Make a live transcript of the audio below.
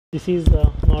This is the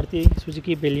Maruti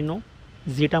Suzuki Baleno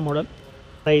Zeta model.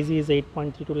 Price is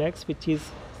 8.32 lakhs, which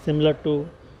is similar to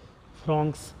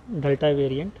Fronx Delta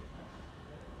variant.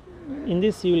 In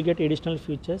this, you will get additional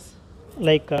features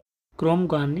like chrome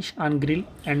garnish on grille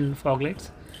and fog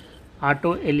lights,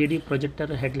 auto LED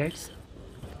projector headlights,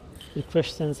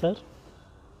 refresh sensor,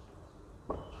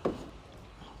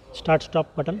 start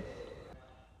stop button,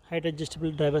 height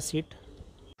adjustable driver seat,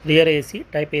 rear AC,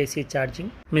 type AC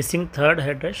charging, missing third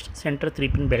headrest, center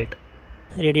 3-pin belt,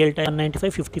 radial tire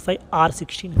 95 55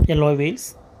 R16, alloy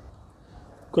wheels,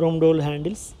 chrome door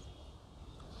handles,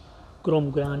 chrome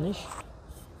garnish,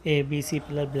 ABC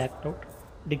pillar blacked out,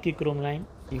 dicky chrome line,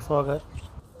 defogger,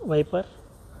 wiper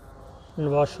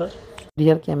and washer,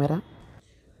 rear camera,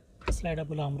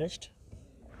 slidable armrest,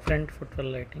 front footwell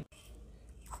lighting,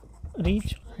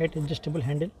 reach height adjustable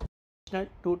handle, 2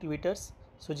 tweeters,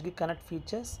 Suzuki Connect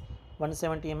features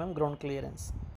 170 mm ground clearance.